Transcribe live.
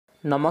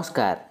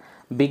नमस्कार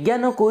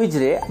विज्ञान क्विज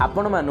रे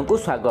आपण मानकु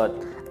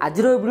स्वागत।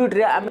 आज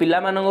भिडियो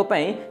आम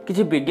पाई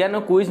किसी विज्ञान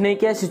क्विज नहीं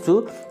कि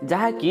आसीचु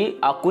जहाँकि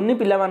कुनी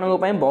पिला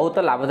बहुत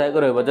लाभदायक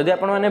रहिबो। जदि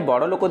आपण माने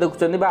बड़ लोक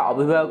देखुछन्ती बा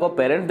अभिभावक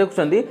पेरेंट्स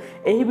देखुछन्ती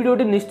एही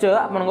भिडियोटी निश्चय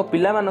आपण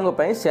पिला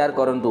पाई शेयर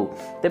करंतु।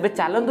 तेबे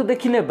चलंतु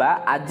देखिनेबा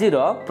आजिर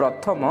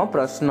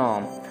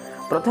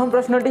प्रथम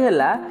प्रश्नटी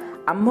हैला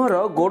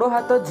आमर गोड़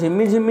हाथ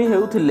झिमी झिमी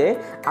हेउथिले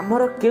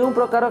आमर केउ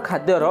प्रकार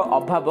खाद्यर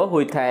अभाव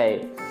होइथाय।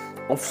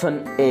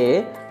 Option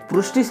A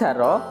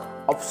पुष्टिसार,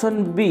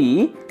 option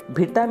B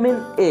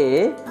vitamin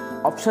A,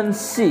 option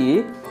C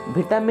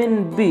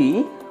vitamin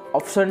B,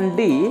 option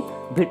D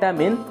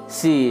vitamin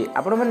C.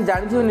 आपण मैंने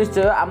जानते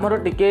निश्चय आमर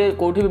टिके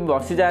कौटी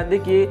बसी जाती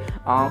कि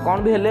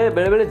कौन भी हेले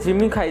बेले बेले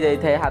झिमी खाई जाए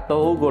थाए हाथ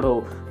हो गोड़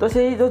हो तो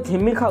से जो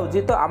झिमी खाऊँ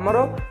तो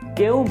आमर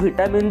केउ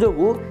विटामिन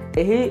जो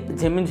यही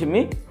झिमी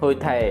झिमी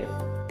होता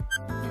है।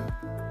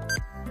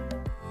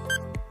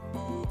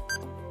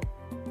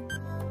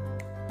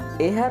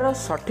 एहार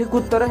सठिक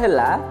उत्तर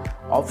हैला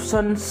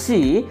option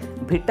C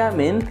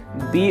vitamin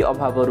B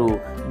अभावरू।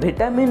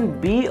 Vitamin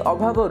B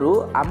अभावरू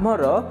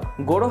आमर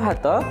गोड़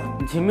हाथ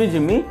झिमी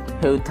झिमी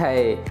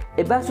हेउथाए।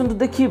 एबा आसंतु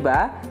देखिबा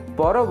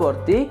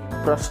परवर्ती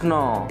प्रश्न।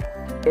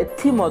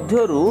 एथि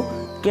मध्यरु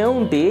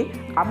केउंटी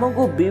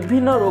आमको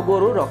विभिन्न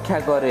रोगरु रक्षा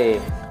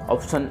करे।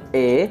 Option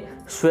A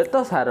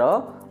श्वेतसार,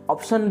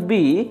 option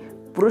B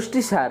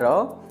पुष्टिसार,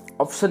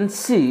 option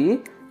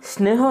C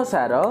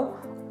स्नेहसार,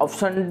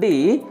 option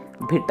D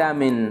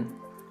vitamin.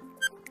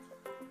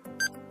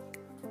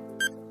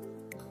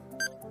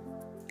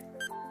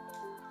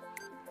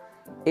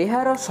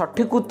 एहार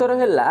सठिक उत्तर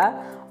हैला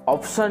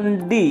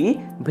ऑप्शन डी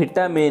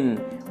विटामिन।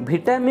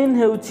 विटामिन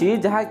हेउची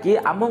जहाँकि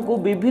आमको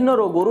विभिन्न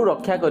रोगरु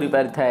रक्षा करि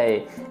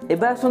पारिथाए।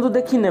 एबा आसंतु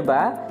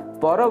देखिनेबा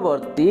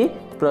परवर्ती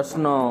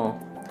प्रश्न।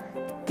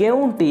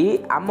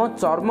 केउंटी आम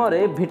चर्म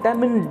रे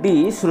vitamin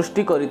D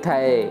Srishti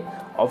करिथाए।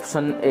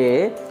 Option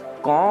A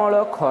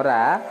कअंल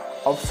खरा,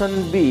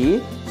 ऑप्शन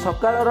बी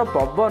सकाळर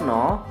पवन,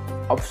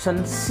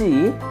 ऑप्शन सी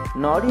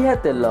नड़िया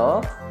तेल,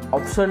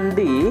 ऑप्शन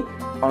डी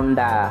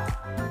अंडा।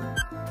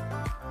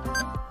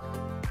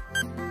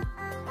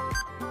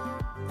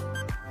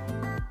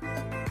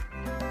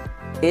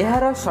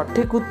 एहार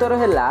सठिक उत्तर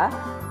हैला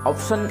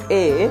ऑप्शन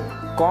ए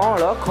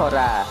कअंल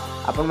खरा।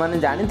 आपण माने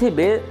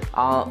जानिथिबे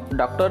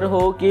डॉक्टर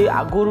हो कि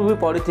आगुरु भी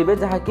पढ़ी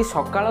जहाँकि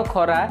सकाळ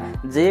खरा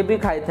जे भी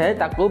खाई थाए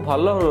ताको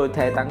भल रही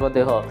थाए तांको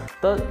देह।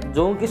 तो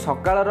जो कि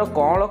सकाळर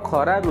कअंल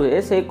खरा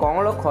रुहे से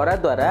कअंल खरा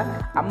द्वारा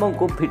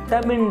आमको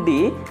विटामिन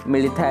डी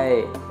मिली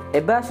थाए।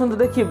 एबा आसंतु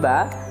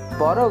देखिबा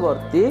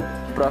परवर्ती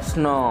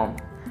प्रश्न।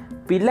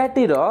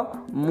 पिलाटीर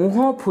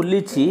मुह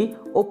फुलिछि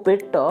ओ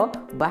पेट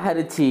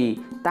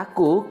बाहरिछि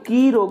ताको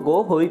की रोग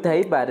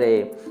होइथाई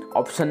पारे।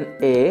 Option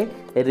A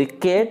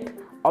रिकेट,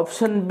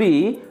 option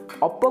B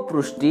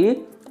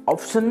अपपुष्टि,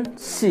 option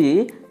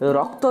C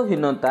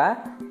रक्तहीनता,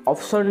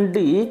 option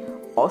D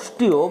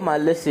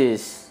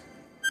ऑस्टियोमाइलिसिस।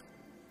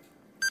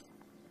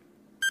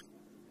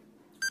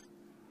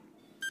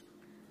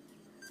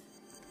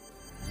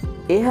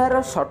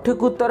 एहार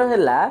सठिक उत्तर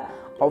हैला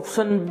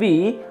ऑप्शन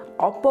बी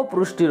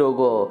अपपुष्टि रोग।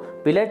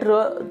 पिलाटीर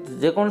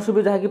जेकोसी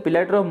भी जहाँकि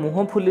पिलाटीर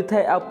मुह फुली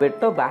थाए आ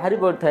पेट बाहरी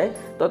पड़ थाए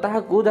तो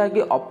ताहाकू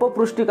जहाँकि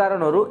अपपुष्टि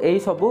कारण यही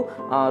सब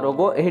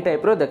रोग यही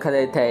टाइप रो देखा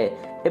जाय थाए।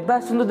 एबा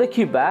आसंतु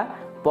देखिबा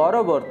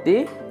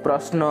परवर्ती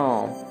प्रश्न।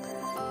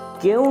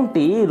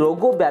 केउंटी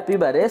रोग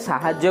व्यापीबारे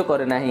साहाय्य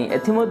करे नाही।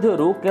 एथि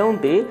मध्यरु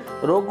केउंटी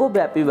रोग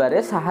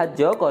व्यापीबारे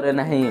साहाय्य करे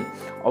नाही।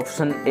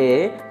 Option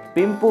A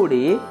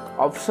पिंपुड़ी,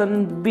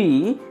 option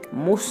B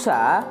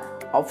मूषा,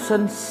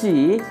 option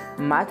C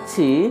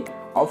माछी,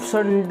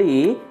 ऑप्शन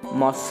डी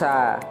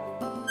मशा।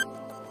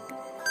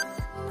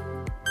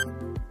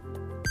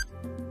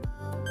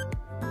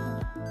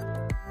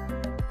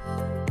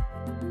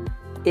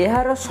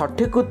 एहार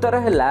सठिक उत्तर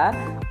हैला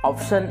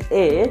ऑप्शन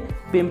ए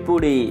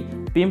पिंपुड़ी।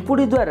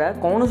 पिंपुड़ी द्वारा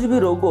कौन भी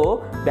रोग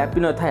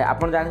व्यापी न थाए।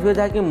 आपण जानथिबे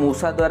जहाँकि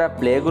मूषा द्वारा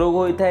प्लेग रोग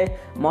होता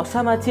है,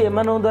 मशा माछी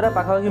एमान द्वारा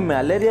पाखापाखि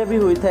मैलेरिया भी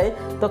होता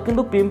है। तो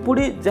किंतु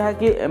पिंपुड़ी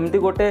जहाँकि एमती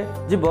गोटे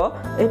जीव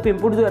ए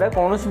पिंपुड़ी द्वारा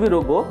कौन भी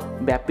रोग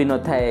व्यापी न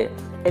थाए।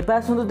 एबा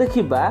आसंतु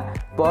देखिबा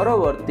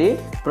परवर्ती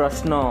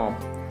प्रश्न।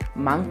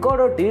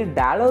 मांकड़टी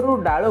डालरू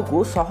डाल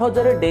को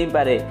सहजरे डेई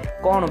पारे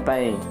कौन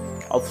पाए।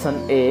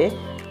 ऑप्शन ए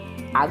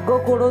आग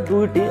गोड़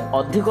दुईटी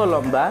अधिक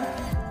लंबा,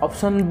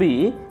 ऑप्शन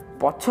बी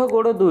पछ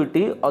गोड़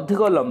दुईटी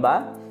अधिक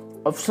लंबा,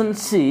 ऑप्शन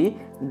सी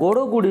गोड़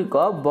गुड़िक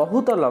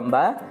बहुत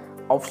लंबा,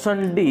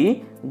 ऑप्शन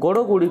डी गोड़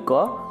गुड़िक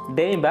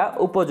डेइबा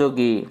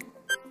उपयोगी।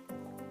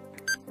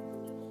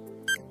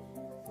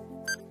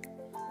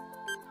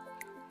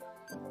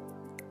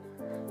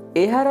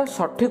 एहार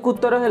सठिक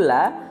उत्तर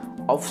हैला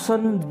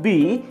ऑप्शन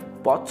बी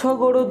पछ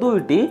गोड़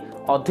दुईटी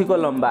अधिक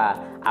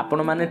लंबा।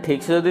 आपण माने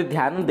ठीक से जदि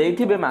ध्यान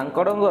देथिबे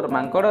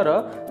मांकड़र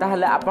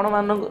ताहले आपण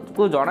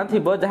मानकु जणा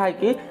थिबो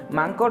जहाँकि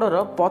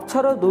मांकड़र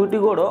पछर दुईटी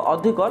गोड़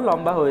अधिक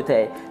लंबा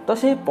होइथाए। तो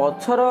से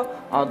पछर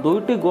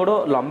दुईटी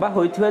गोड़ लंबा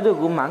होइथिबा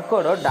जोगु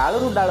मांकड़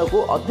डालरू डाल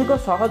को अधिक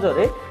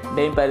सहजरे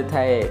डेई पारि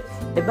थाए।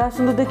 एबा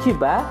आसंतु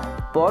देखिबा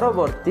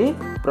परवर्ती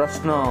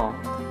प्रश्न।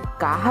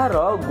 କାହାର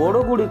ଗୋଡ଼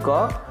ଗୁଡ଼ିକ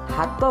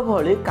ହାତ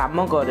ଭଳି କାମ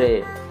କରେ?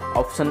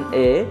 ଅପସନ୍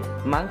ଏ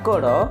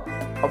ମାଙ୍କଡ଼,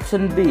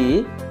 ଅପସନ୍ ବି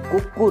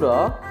କୁକୁର,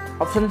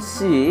 ଅପସନ୍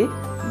ସି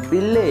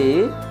ବିଲେଇ,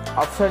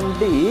 ଅପସନ୍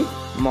ଡି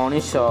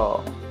ମଣିଷ।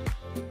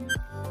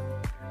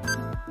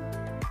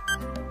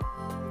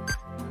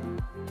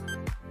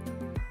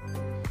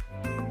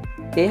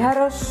 ଏହାର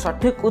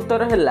ସଠିକ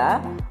ଉତ୍ତର ହେଲା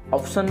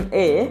ଅପସନ୍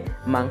ଏ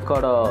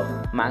ମାଙ୍କଡ଼।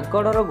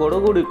 ମାଙ୍କଡ଼ର ଗୋଡ଼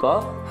ଗୁଡ଼ିକ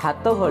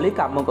ହାତ ଭଳି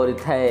କାମ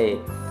କରିଥାଏ।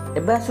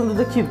 ଏବେ ଆସନ୍ତୁ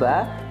ଦେଖିବା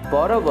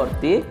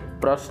ପରବର୍ତ୍ତୀ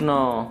ପ୍ରଶ୍ନ।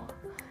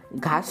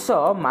 ଘାସ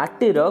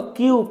ମାଟିର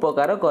କି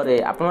ଉପକାର କରେ?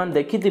 ଆପଣମାନେ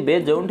ଦେଖିଥିବେ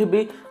ଯେଉଁଠି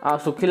ବି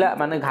ଶୁଖିଲା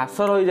ମାନେ ଘାସ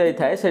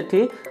ରହିଯାଇଥାଏ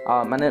ସେଠି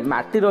ମାନେ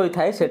ମାଟି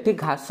ରହିଥାଏ ସେଠି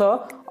ଘାସ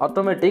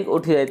ଅଟୋମେଟିକ୍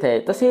ଉଠି ଯାଇଥାଏ।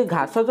 ତ ସେଇ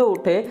ଘାସ ଯେଉଁ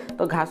ଉଠେ ତ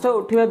ଘାସ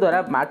ଉଠିବା ଦ୍ୱାରା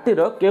ମାଟିର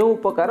କେଉଁ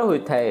ଉପକାର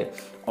ହୋଇଥାଏ?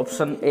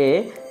 ଅପସନ୍ ଏ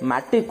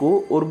ମାଟିକୁ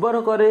ଉର୍ବର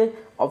କରେ,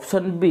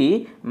 ଅପସନ୍ ବି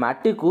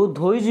ମାଟିକୁ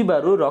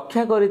ଧୋଇଯିବାରୁ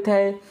ରକ୍ଷା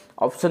କରିଥାଏ,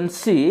 ଅପସନ୍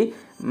ସି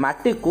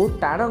ମାଟିକୁ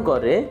ଟାଣ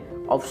କରେ,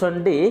 ଅପସନ୍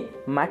ଡି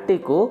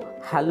ମାଟିକୁ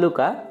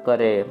ହାଲୁକା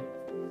କରେ।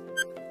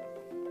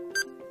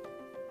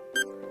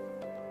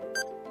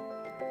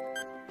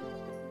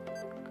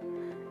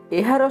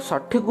 ଏହାର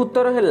ସଠିକ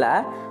ଉତ୍ତର ହେଲା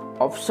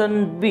ଅପସନ୍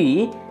ବି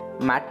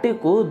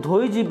ମାଟିକୁ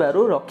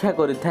ଧୋଇଯିବାରୁ ରକ୍ଷା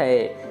କରିଥାଏ।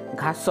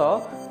 ଘାସ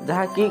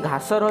ଯାହାକି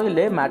ଘାସ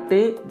ରହିଲେ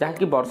ମାଟି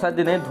ଯାହାକି ବର୍ଷା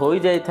ଦିନେ ଧୋଇ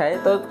ଯାଇଥାଏ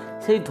ତ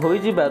ସେଇ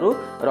ଧୋଇଯିବାରୁ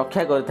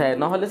ରକ୍ଷା କରିଥାଏ,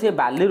 ନହେଲେ ସେ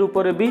ବାଲି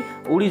ରୂପରେ ବି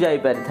ଉଡ଼ି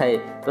ଯାଇପାରିଥାଏ।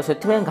 ତ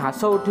ସେଥିପାଇଁ ଘାସ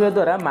ଉଠିବା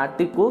ଦ୍ୱାରା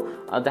ମାଟିକୁ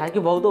ଯାହାକି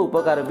ବହୁତ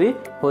ଉପକାର ବି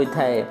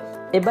ହୋଇଥାଏ।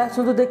 ଏବେ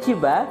ଆସନ୍ତୁ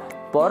ଦେଖିବା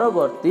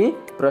ପରବର୍ତ୍ତୀ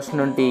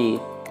ପ୍ରଶ୍ନଟି।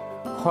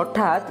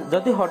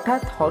 ଯଦି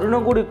ହଠାତ୍ ହରିଣ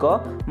ଗୁଡ଼ିକ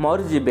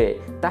ମରିଯିବେ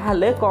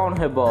ତାହେଲେ କ'ଣ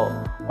ହେବ?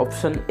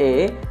 ଅପସନ୍ ଏ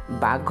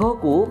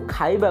ବାଘକୁ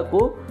ଖାଇବାକୁ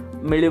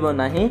ମିଳିବ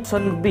ନାହିଁ,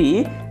 ଅପସନ୍ ବି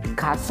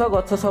ଘାସ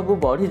ଗଛ ସବୁ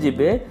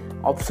ବଢ଼ିଯିବେ,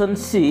 ଅପସନ୍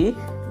ସି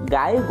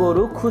ଗାଈ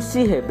ଗୋରୁ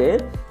ଖୁସି ହେବେ,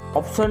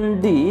 ଅପସନ୍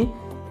ଡି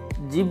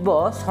ଜୀବ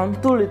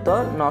ସନ୍ତୁଳିତ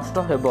ନଷ୍ଟ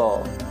ହେବ।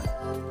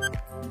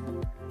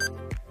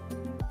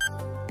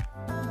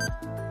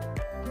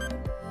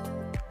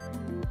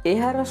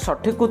 ଏହାର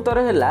ସଠିକ ଉତ୍ତର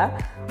ହେଲା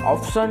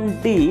ଅପସନ୍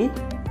ଡି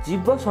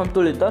ଜୀବ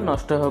ସନ୍ତୁଳିତ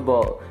ନଷ୍ଟ ହେବ।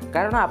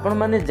 କାରଣ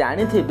ଆପଣମାନେ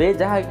ଜାଣିଥିବେ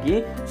ଯାହାକି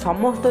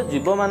ସମସ୍ତ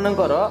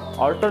ଜୀବମାନଙ୍କର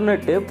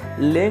ଅଲ୍ଟରନେଟିଭ୍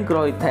ଲିଙ୍କ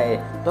ରହିଥାଏ।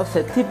 ତ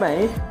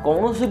ସେଥିପାଇଁ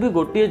କୌଣସି ବି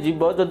ଗୋଟିଏ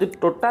ଜୀବ ଯଦି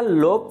ଟୋଟାଲ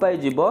ଲୋପ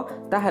ପାଇଯିବ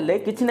ତାହେଲେ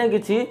କିଛି ନା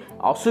କିଛି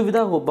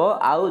ଅସୁବିଧା ହେବ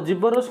ଆଉ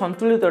ଜୀବର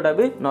ସନ୍ତୁଳିତଟା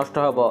ବି ନଷ୍ଟ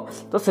ହେବ।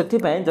 ତ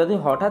ସେଥିପାଇଁ ଯଦି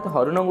ହଠାତ୍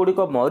ହରିଣ ଗୁଡ଼ିକ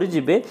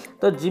ମରିଯିବେ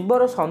ତ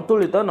ଜୀବର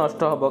ସନ୍ତୁଳିତ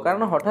ନଷ୍ଟ ହେବ।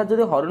 କାରଣ ହଠାତ୍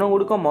ଯଦି ହରିଣ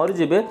ଗୁଡ଼ିକ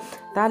ମରିଯିବେ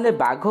ତାହେଲେ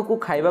ବାଘକୁ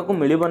ଖାଇବାକୁ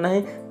ମିଳିବ ନାହିଁ।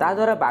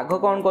 ତାଦ୍ୱାରା ବାଘ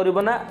କ'ଣ କରିବ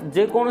ନା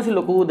ଯେକୌଣସି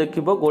ଲୋକକୁ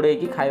ଦେଖିବ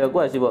ଗୋଡ଼େଇକି ଖାଇବାକୁ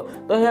ଆସିବ।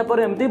 ତ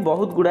ଏହାପରେ ଏମିତି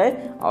ବହୁତ ଗୁଡ଼ାଏ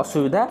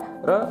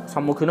ଅସୁବିଧାର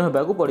ସମ୍ମୁଖୀନ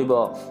ହେବାକୁ ପଡ଼ିବ।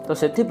 ତ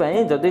ସେଥିପାଇଁ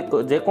ଯଦି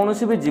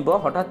ଯେକୌଣସି ବି ଜୀବ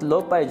ହଠାତ୍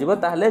ଲୋପ ପାଇଯିବ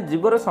ତାହେଲେ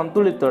ଜୀବର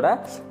ସନ୍ତୁଳିତଟା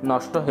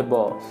ନଷ୍ଟ ହେବ।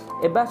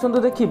 ଏବେ ଆସନ୍ତୁ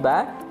ଦେଖିବା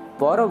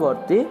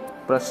ପରବର୍ତ୍ତୀ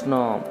ପ୍ରଶ୍ନ।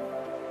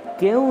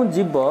 କେଉଁ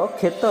ଜୀବ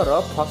କ୍ଷେତର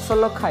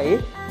ଫସଲ ଖାଇ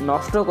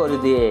ନଷ୍ଟ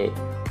କରିଦିଏ?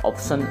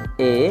 Option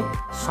A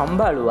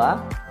ସମ୍ବାଳୁଆ,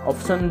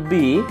 option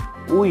B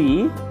we,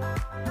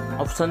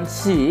 option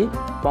C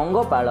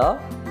ପଙ୍ଗପାଳ,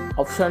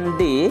 ଅପସନ୍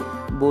ଡି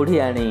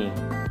ବୁଢ଼ିଆଣୀ।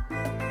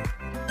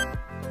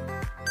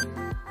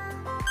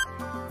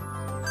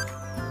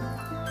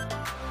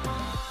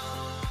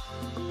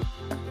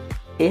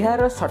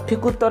 ଏହାର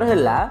ସଠିକ ଉତ୍ତର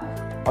ହେଲା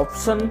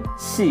ଅପସନ୍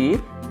ସି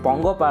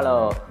ପଙ୍ଗପାଳ।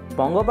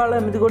 ପଙ୍ଗପାଳ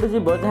ଏମିତି ଗୋଟେ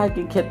ଜୀବ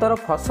ଯାହାକି କ୍ଷେତର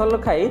ଫସଲ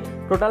ଖାଇ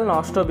ଟୋଟାଲ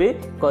ନଷ୍ଟ ବି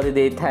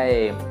କରିଦେଇଥାଏ।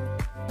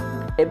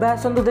 ଏବେ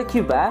ଆସନ୍ତୁ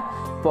ଦେଖିବା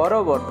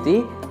ପରବର୍ତ୍ତୀ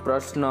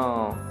ପ୍ରଶ୍ନ।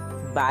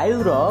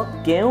 ବାୟୁର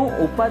କେଉଁ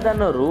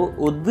ଉପାଦାନରୁ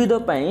ଉଦ୍ଭିଦ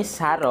ପାଇଁ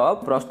ସାର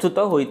ପ୍ରସ୍ତୁତ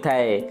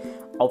ହୋଇଥାଏ?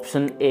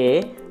 ଅପସନ୍ ଏ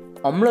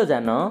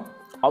ଅମ୍ଳଜାନ,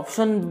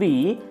 ଅପସନ୍ ବି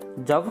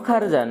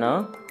ଯବକ୍ଷାରଜାନ,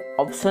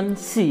 ଅପସନ୍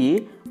ସି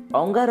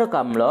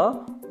ଅଙ୍ଗାରକାମ୍ଳ,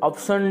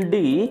 ଅପସନ୍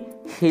ଡି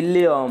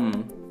ହିଲିୟମ୍।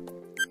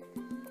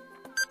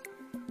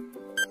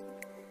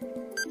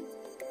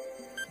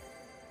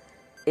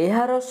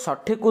 ଏହାର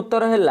ସଠିକ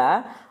ଉତ୍ତର ହେଲା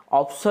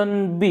ଅପସନ୍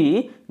ବି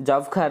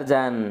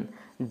ଯବକ୍ଷାରଜାନ।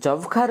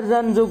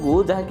 ଯବକ୍ଷାରଜାନ ଯୋଗୁଁ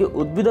ଯାହାକି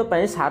ଉଦ୍ଭିଦ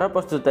ପାଇଁ ସାର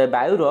ପ୍ରସ୍ତୁତ ଥାଏ।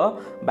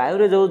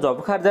 ବାୟୁରେ ଯେଉଁ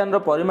ଯବକ୍ଷାରଜାନର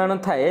ପରିମାଣ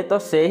ଥାଏ ତ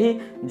ସେହି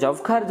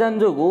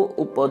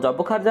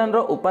ଯବକ୍ଷାରଜାନର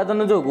ଉପାଦାନ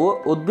ଯୋଗୁଁ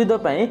ଉଦ୍ଭିଦ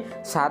ପାଇଁ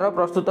ସାର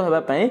ପ୍ରସ୍ତୁତ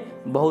ହେବା ପାଇଁ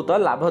ବହୁତ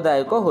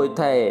ଲାଭଦାୟକ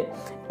ହୋଇଥାଏ।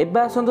 ଏବେ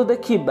ଆସନ୍ତୁ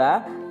ଦେଖିବା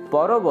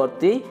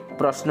ପରବର୍ତ୍ତୀ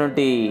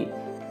ପ୍ରଶ୍ନଟି।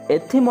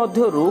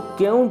 ଏଥିମଧ୍ୟରୁ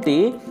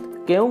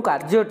କେଉଁ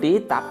କାର୍ଯ୍ୟଟି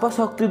ତାପ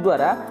ଶକ୍ତି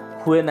ଦ୍ୱାରା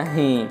ହୁଏ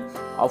ନାହିଁ?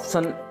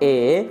 ଅପସନ୍ ଏ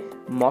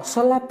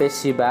ମସଲା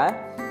ପେଷିବା,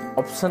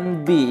 ଅପସନ୍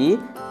ବି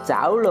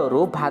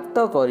ଚାଉଳରୁ ଭାତ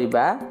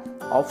କରିବା,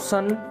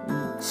 ଅପସନ୍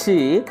ସି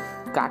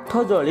କାଠ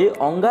ଜଳି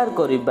ଅଙ୍ଗାର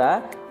କରିବା,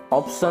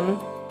 ଅପସନ୍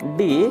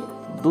ଡି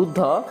ଦୁଧ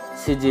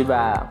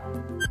ସିଝିବା।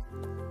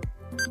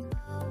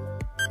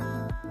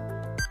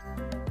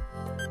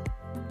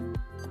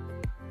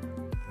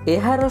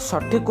 ଏହାର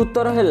ସଠିକ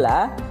ଉତ୍ତର ହେଲା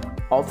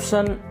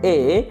ଅପସନ୍ ଏ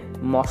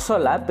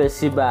ମସଲା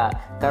ପେଷିବା।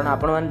 कारण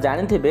आपण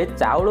जानिथिबे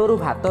चाउलरू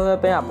भात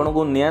होगा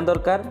आपको निआं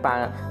दरकार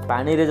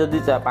पानी रे जदि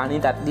पानी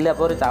तातिला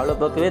पर चाउल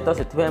पकेबे तो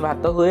से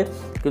भात हुए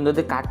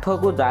कि काठ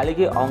को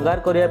जालिकी अंगार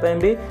करने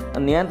भी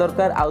निआं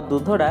दरकार आ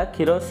दूधटा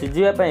क्षीर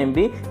सीझापी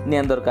भी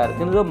निआं दरकार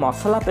कि जो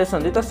मसला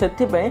पेसती तो से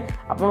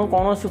आपन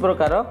कौन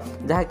प्रकार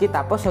जहाँकि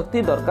ताप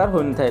शक्ति दरकार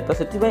होनी थाए तो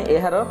से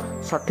यार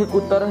सठिक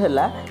उत्तर है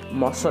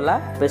मसला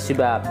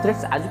पेशिबा।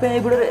 आज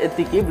भिडियो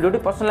एतिकी भिडियो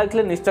पसंद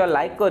लगे निश्चय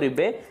लाइक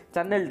करेंगे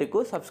चैनल टी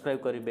को सब्सक्राइब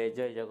करेंगे।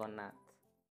 जय जगन्नाथ।